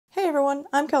Hey everyone,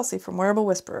 I'm Kelsey from Wearable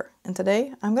Whisperer, and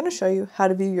today I'm going to show you how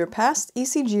to view your past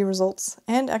ECG results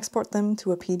and export them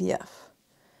to a PDF.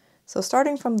 So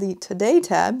starting from the Today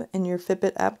tab in your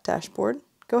Fitbit app dashboard,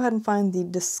 go ahead and find the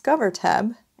Discover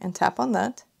tab and tap on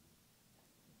that.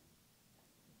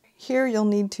 Here you'll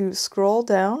need to scroll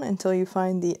down until you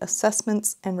find the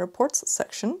Assessments and Reports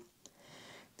section.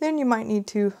 Then you might need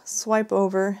to swipe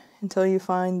over until you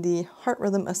find the Heart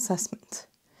Rhythm Assessment.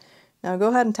 Now go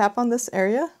ahead and tap on this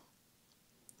area.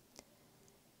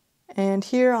 And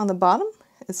here on the bottom,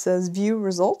 it says View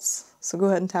Results, so go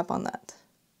ahead and tap on that.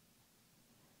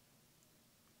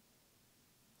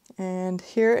 And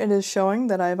here it is showing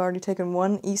that I've already taken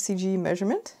one ECG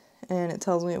measurement, and it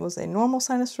tells me it was a normal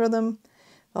sinus rhythm.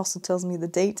 It also tells me the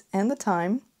date and the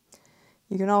time.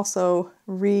 You can also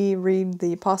reread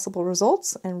the possible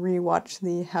results and re-watch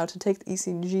the How to Take the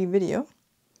ECG video.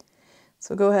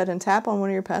 So go ahead and tap on one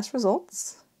of your past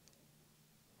results.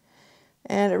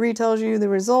 And it retells you the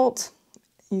result.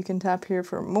 You can tap here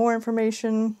for more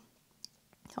information.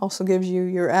 Also gives you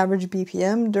your average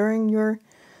BPM during your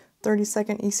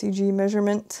 30-second ECG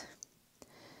measurement.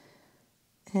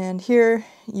 And here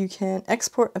you can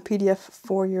export a PDF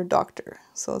for your doctor.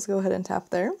 So let's go ahead and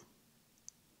tap there.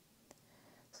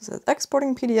 So it says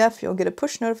exporting PDF, you'll get a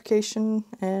push notification,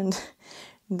 and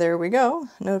there we go.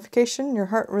 Notification, your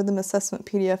heart rhythm assessment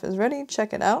PDF is ready.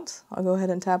 Check it out. I'll go ahead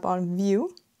and tap on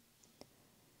View.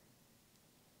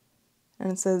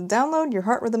 And it says download your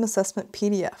heart rhythm assessment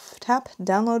PDF. Tap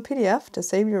download PDF to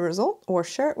save your result or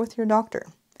share it with your doctor.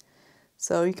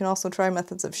 So you can also try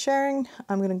methods of sharing.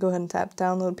 I'm going to go ahead and tap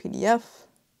download PDF.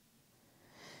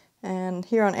 And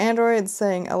here on Android it's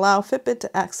saying allow Fitbit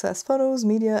to access photos,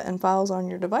 media, and files on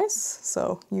your device.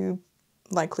 So you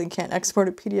likely can't export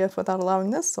a PDF without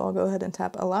allowing this, so I'll go ahead and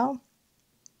tap allow.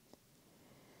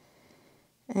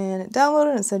 And it downloaded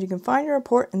and it said you can find your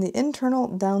report in the internal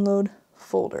download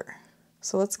folder.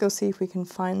 So let's go see if we can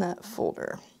find that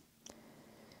folder.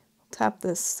 Tap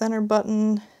this center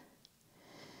button,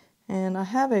 and I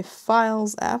have a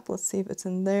Files app. Let's see if it's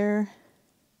in there.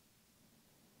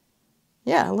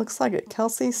 Yeah, it looks like it.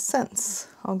 Kelsey Sense.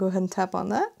 I'll go ahead and tap on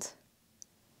that.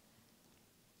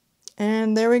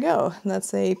 And there we go.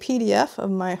 That's a PDF of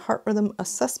my heart rhythm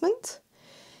assessment.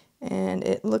 And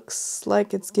it looks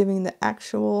like it's giving the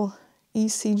actual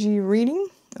ECG reading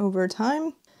over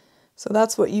time. So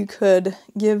that's what you could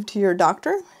give to your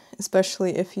doctor,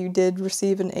 especially if you did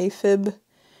receive an AFib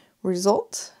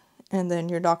result, and then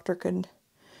your doctor could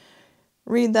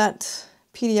read that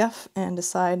PDF and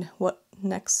decide what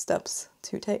next steps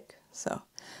to take. So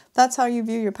that's how you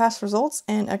view your past results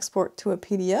and export to a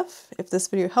PDF. If this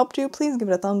video helped you, please give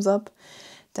it a thumbs up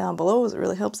down below, as it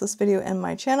really helps this video and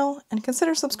my channel, and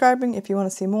consider subscribing if you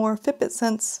want to see more Fitbit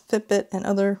Sense, Fitbit, and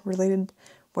other related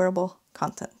wearable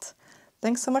content.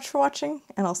 Thanks so much for watching,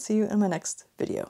 and I'll see you in my next video.